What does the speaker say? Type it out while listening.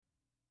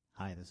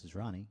Hi, this is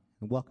Ronnie,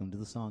 and welcome to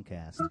the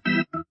Songcast.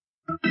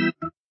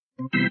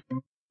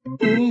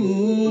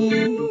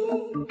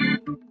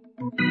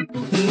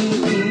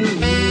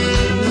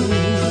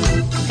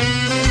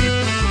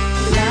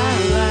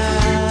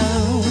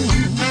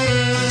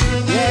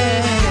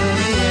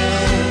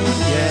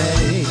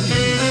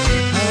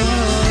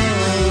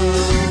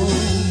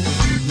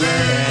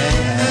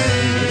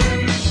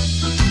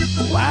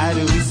 Why do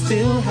we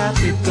still have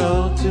to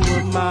go to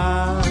a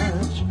march?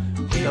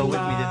 So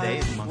with me today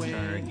is Monk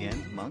Turner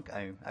again. Monk,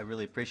 I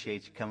really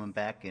appreciate you coming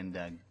back and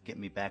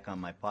getting me back on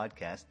my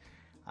podcast.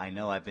 I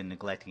know I've been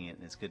neglecting it,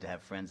 and it's good to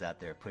have friends out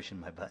there pushing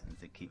my buttons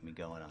to keep me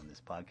going on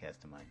this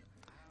podcast of mine.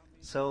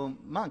 So,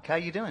 Monk, how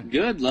you doing?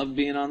 Good. Love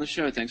being on the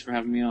show. Thanks for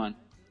having me on.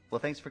 Well,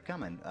 thanks for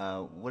coming.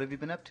 What have you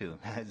been up to?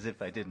 As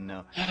if I didn't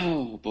know.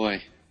 Oh,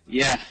 boy.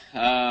 Yeah.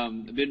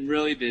 I've been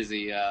really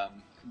busy.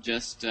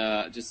 Just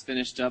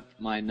finished up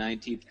my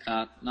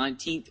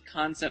 19th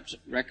concept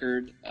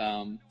record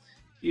a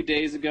few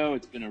days ago.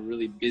 It's been a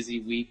really busy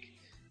week.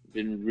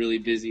 Been really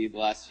busy the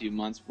last few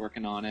months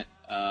working on it.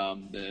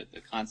 The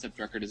concept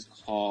record is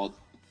called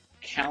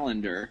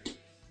Calendar,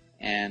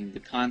 and the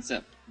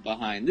concept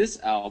behind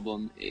this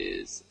album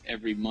is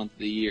every month of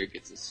the year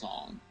gets a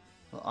song.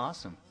 Well,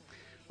 awesome.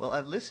 Well,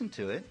 I've listened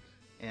to it,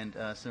 and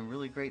some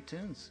really great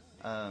tunes.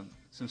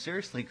 Some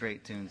seriously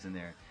great tunes in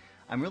there.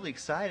 I'm really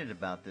excited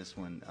about this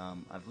one.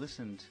 I've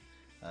listened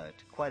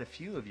to quite a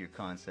few of your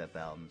concept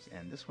albums,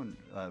 and this one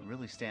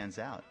really stands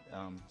out.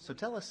 So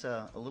tell us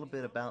a little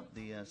bit about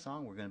the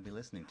song we're going to be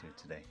listening to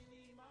today.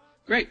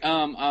 Great.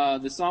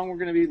 The song we're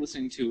going to be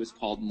listening to is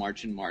called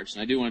March and March,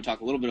 and I do want to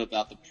talk a little bit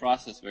about the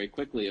process very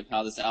quickly of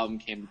how this album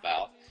came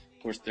about.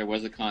 Of course, there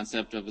was a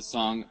concept of a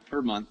song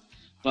per month,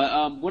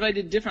 but what I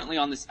did differently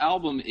on this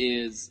album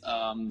is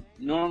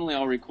normally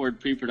I'll record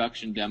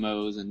pre-production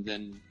demos and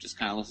then just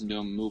kind of listen to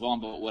them and move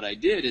on, but what I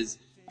did is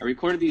I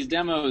recorded these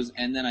demos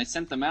and then I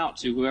sent them out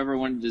to whoever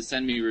wanted to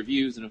send me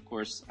reviews, and of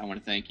course I want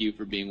to thank you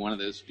for being one of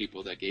those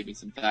people that gave me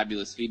some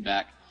fabulous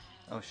feedback.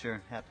 Oh,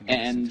 sure. Happy to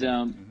and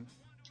listen to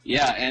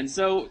yeah, and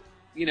so,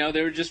 you know,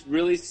 they were just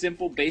really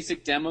simple,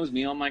 basic demos,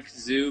 me on my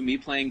kazoo, me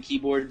playing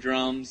keyboard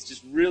drums,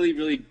 just really,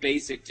 really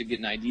basic to get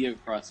an idea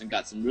across, and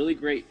got some really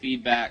great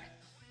feedback.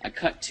 I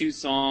cut 2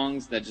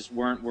 songs that just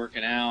weren't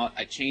working out.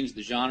 I changed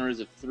the genres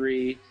of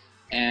 3,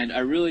 and I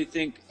really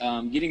think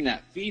getting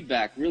that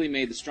feedback really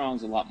made the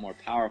songs a lot more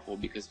powerful,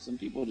 because some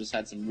people just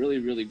had some really,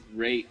 really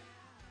great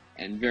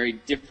and very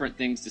different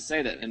things to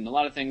say, and a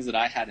lot of things that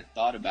I hadn't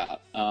thought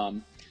about.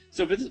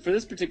 So for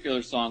this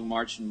particular song,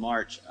 March and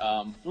March,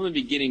 from the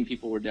beginning,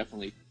 people were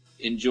definitely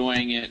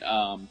enjoying it.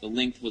 The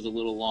length was a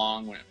little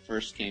long when it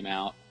first came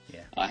out.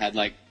 Yeah. I had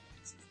like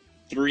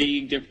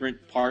 3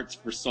 different parts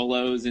for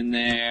solos in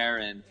there,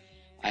 and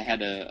I had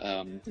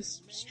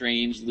this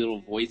strange little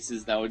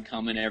voices that would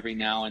come in every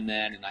now and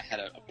then, and I had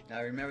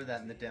I remember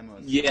that in the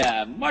demos.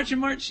 Yeah, March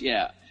and March,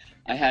 yeah.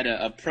 I had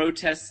a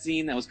protest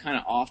scene that was kind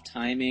of off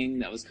timing,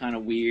 that was kind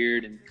of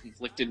weird and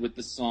conflicted with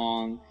the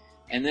song.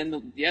 And then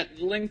the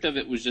length of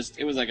it was I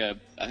think it was like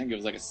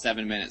a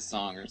 7-minute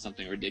song or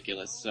something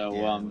ridiculous. So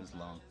yeah, it was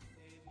long.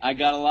 I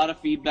got a lot of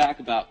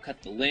feedback about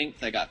cut the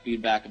length. I got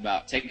feedback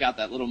about take out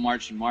that little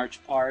March and March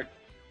part,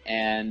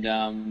 and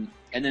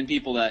then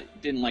people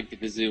that didn't like the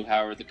kazoo.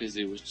 However, the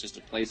kazoo was just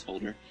a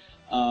placeholder.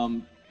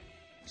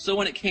 So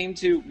when it came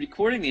to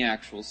recording the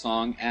actual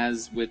song,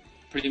 as with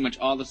pretty much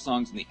all the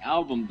songs in the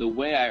album, the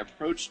way I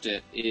approached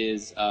it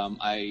is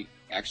I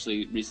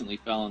actually recently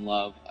fell in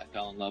love. I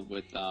fell in love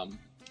with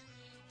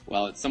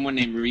it's someone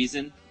named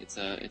Reason. It's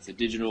a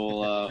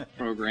digital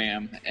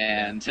program,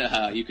 and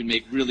you can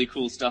make really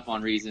cool stuff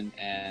on Reason.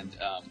 And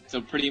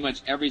so pretty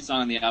much every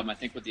song on the album, I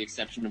think with the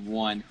exception of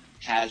one,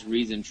 has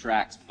Reason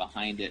tracks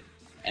behind it,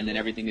 and then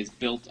everything is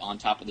built on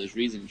top of those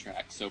Reason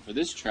tracks. So for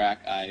this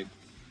track, I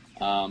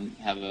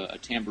have a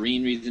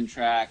tambourine Reason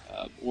track,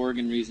 an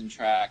organ Reason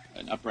track,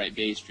 an upright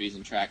bass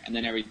Reason track, and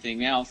then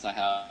everything else I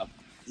have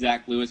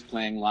Zach Lewis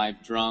playing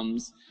live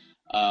drums.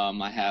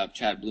 I have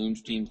Chad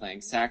Bloomstein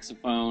playing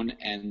saxophone,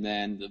 and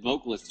then the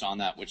vocalist on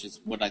that, which is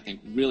what I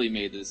think really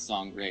made this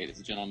song great, is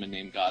a gentleman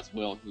named God's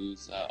Will,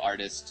 who's an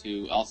artist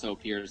who also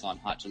appears on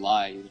Hot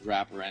July. He's a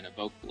rapper and a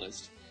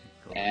vocalist.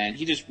 Cool. And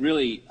he just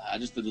really,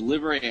 just the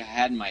delivery I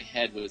had in my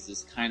head was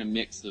this kind of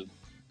mix of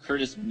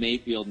Curtis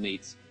Mayfield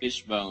meets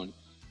Fishbone.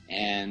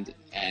 And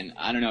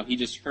I don't know, he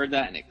just heard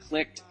that and it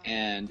clicked,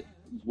 and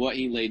what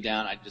he laid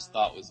down I just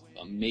thought was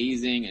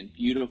amazing and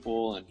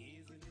beautiful and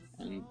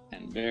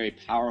very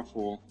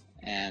powerful,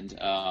 and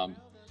I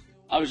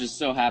was just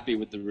so happy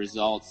with the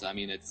results. I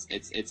mean,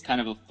 it's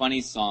kind of a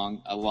funny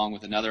song along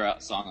with another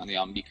song on the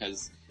album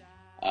because,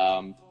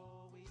 I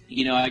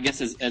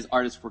guess as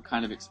artists we're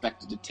kind of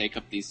expected to take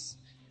up these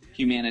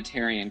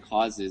humanitarian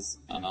causes,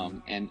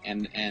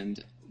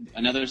 and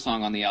another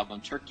song on the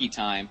album, Turkey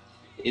Time,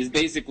 is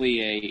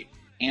basically a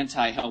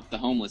anti-help the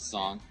homeless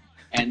song,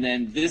 and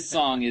then this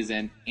song is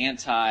an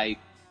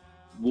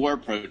anti-war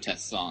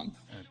protest song.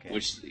 Okay.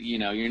 Which,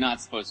 you're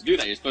not supposed to do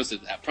that. You're supposed to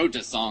have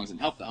protest songs and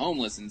help the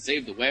homeless and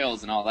save the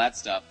whales and all that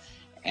stuff.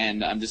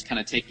 and I'm just kind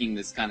of taking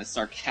this kind of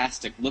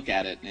sarcastic look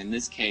at it. In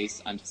this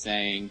case, I'm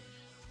saying,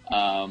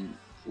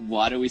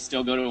 why do we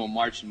still go to a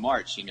march in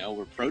March? You know,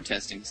 we're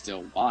protesting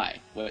still. Why?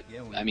 What?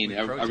 Yeah, I mean,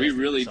 are we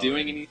really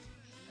doing any?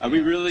 Are we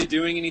really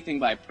doing anything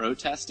by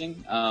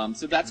protesting?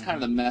 So that's kind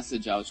of the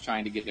message I was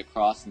trying to get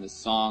across in this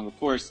song. Of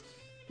course,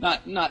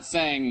 not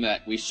saying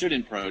that we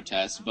shouldn't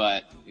protest,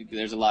 but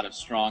there's a lot of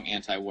strong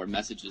anti-war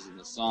messages in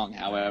the song.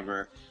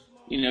 However,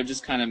 you know,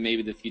 just kind of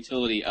maybe the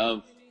futility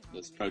of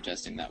this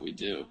protesting that we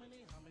do.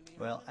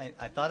 Well,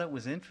 I thought it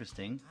was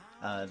interesting,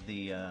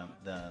 the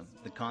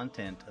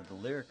content of the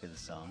lyric of the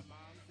song.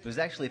 It was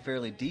actually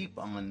fairly deep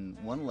on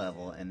one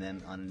level, and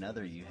then on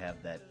another you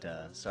have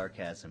that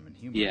sarcasm and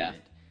humor in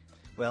it.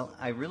 Well,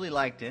 I really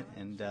liked it,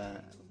 and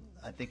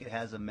I think it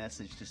has a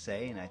message to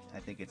say, and I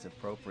think it's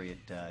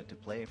appropriate to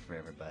play for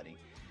everybody.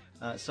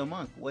 So,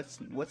 Monk,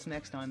 what's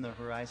next on the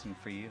horizon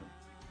for you?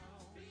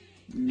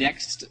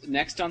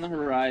 Next on the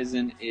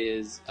horizon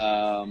is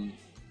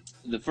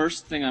the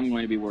first thing I'm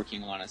going to be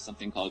working on is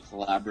something called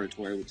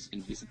Collaboratory, which is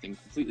going to be something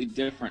completely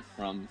different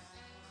from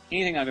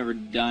anything I've ever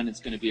done. It's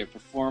going to be a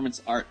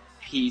performance art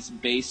piece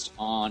based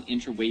on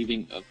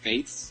interweaving of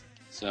faiths.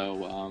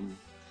 So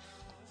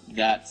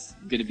that's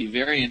going to be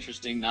very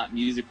interesting, not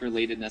music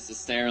related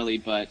necessarily,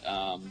 but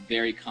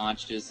very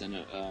conscious and,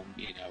 of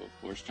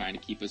course, trying to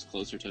keep us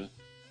closer to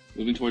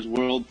moving towards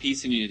world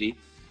peace and unity.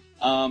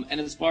 And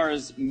as far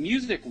as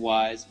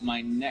music-wise,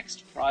 my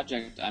next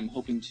project, I'm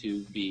hoping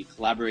to be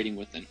collaborating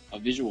with a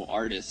visual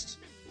artist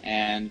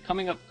and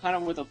coming up kind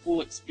of with a full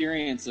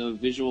experience of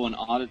visual and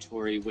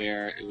auditory,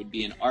 where it would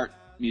be an art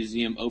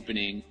museum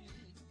opening,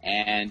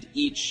 and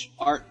each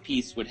art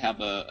piece would have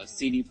a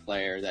CD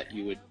player that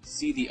you would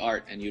see the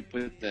art, and you'd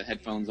put the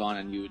headphones on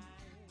and you would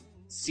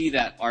see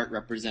that art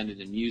represented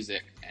in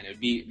music. And it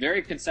would be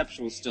very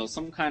conceptual still,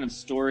 some kind of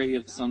story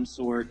of some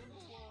sort.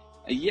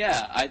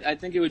 Yeah, I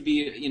think it would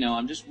be,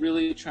 I'm just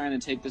really trying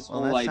to take this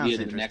whole idea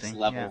to the next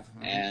level,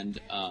 and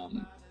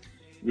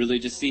really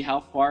just see how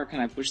far can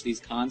I push these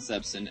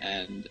concepts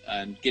and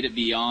get it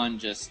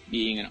beyond just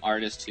being an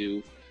artist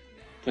who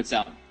puts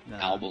out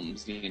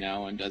albums,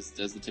 and does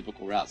the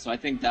typical route. So I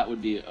think that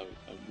would be a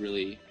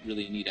really,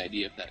 really neat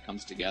idea if that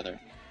comes together.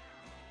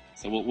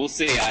 So we'll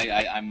see.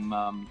 I'm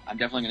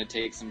definitely going to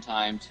take some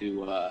time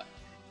to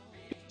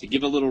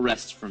give a little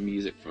rest from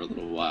music for a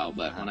little while,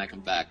 but when I come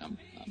back, I'm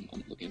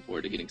looking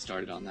forward to getting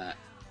started on that.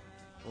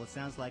 Well, it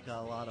sounds like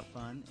a lot of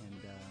fun, and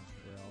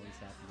we're always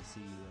happy to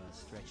see you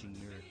stretching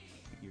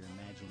your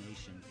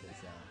imagination,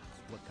 because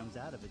what comes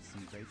out of it's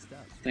some great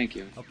stuff. Thank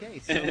you. Okay,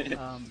 so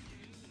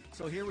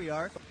so here we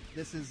are.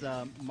 This is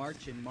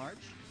March in March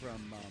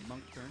from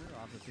Monk Turner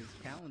off of his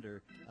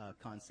Calendar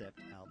concept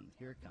album.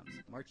 Here it comes,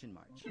 March in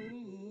March.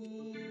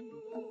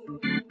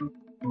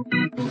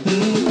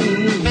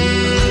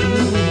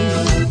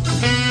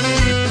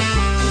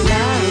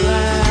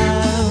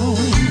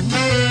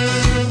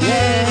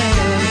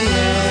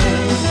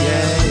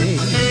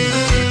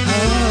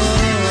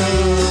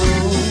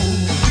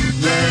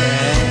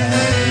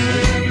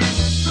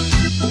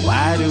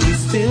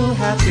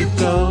 Have to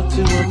go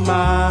to a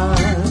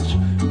march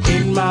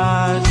in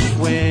March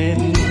when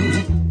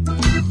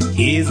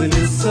isn't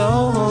it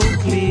so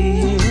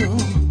clear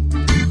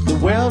the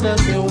world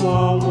doesn't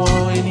want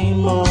war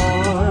anymore?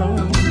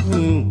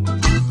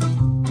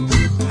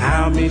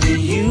 How many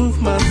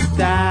youth must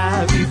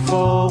die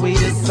before we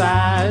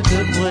decide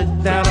to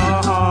put down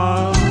our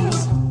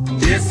arms?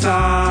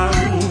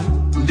 Disarm,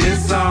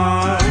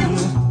 disarm,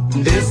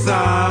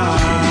 disarm.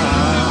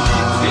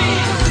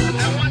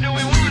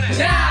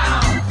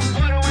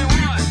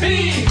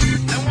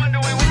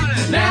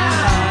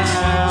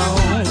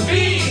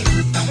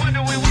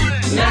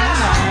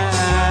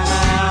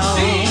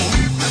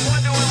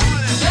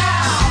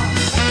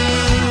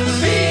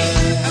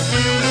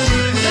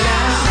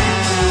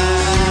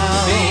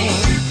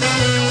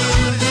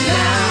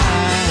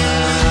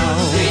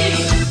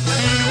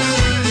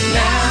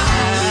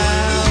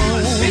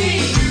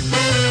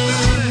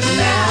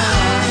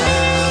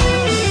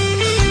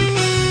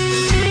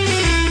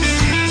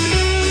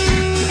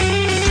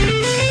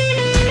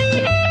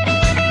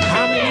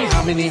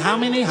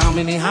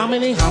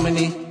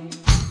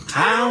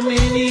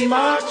 How many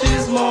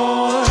marches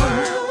more?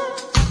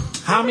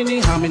 How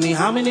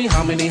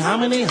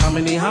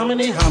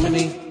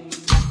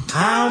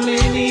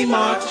many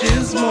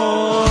marches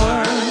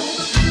more?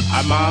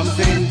 Our moms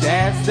and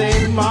dads,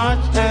 they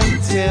marched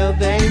until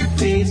their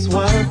feet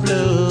were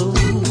blue.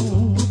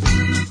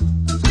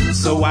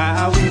 So why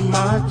are we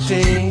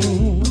marching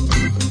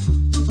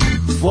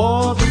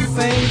for the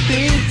same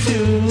thing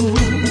too?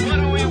 What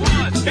do we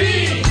want?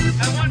 Peace!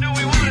 And when do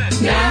we want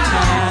it?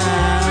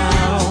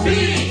 Now!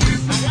 Peace!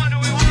 And when do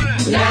we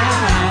want it?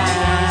 Now!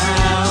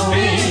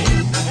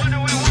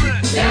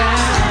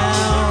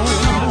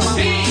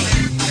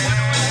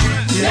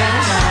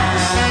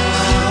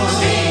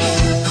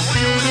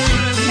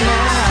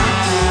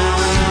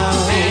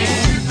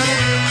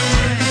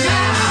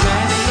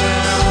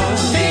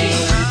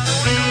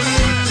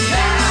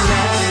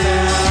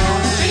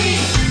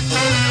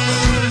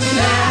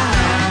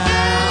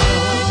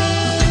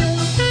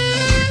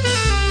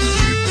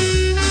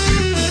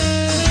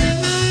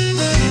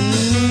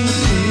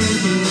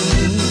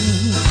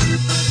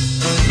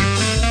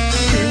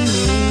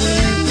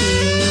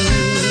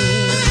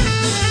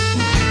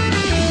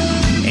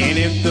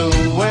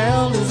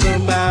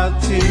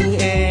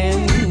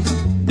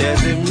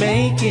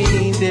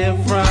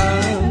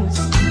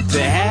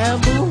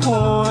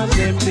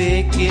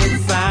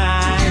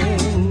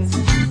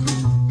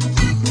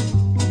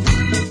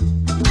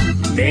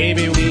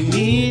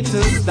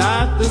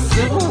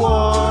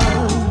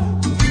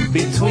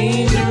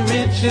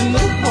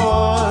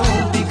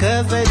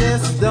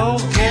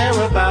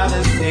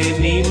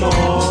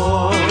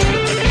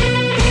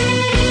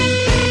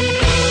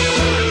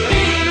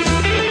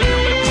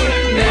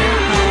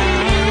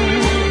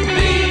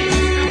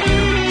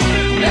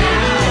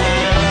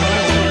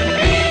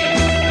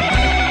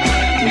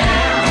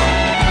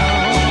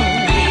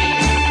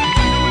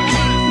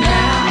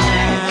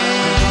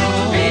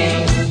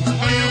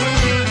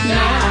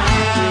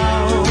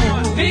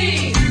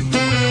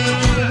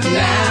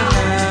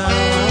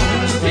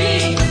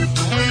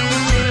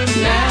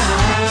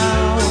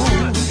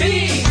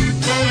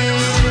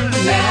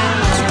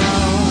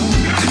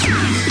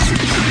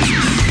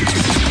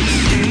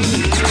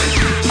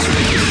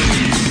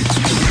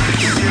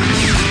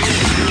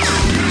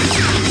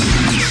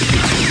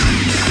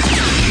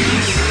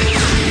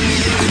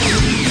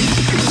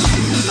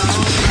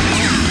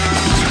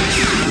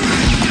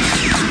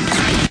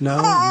 No,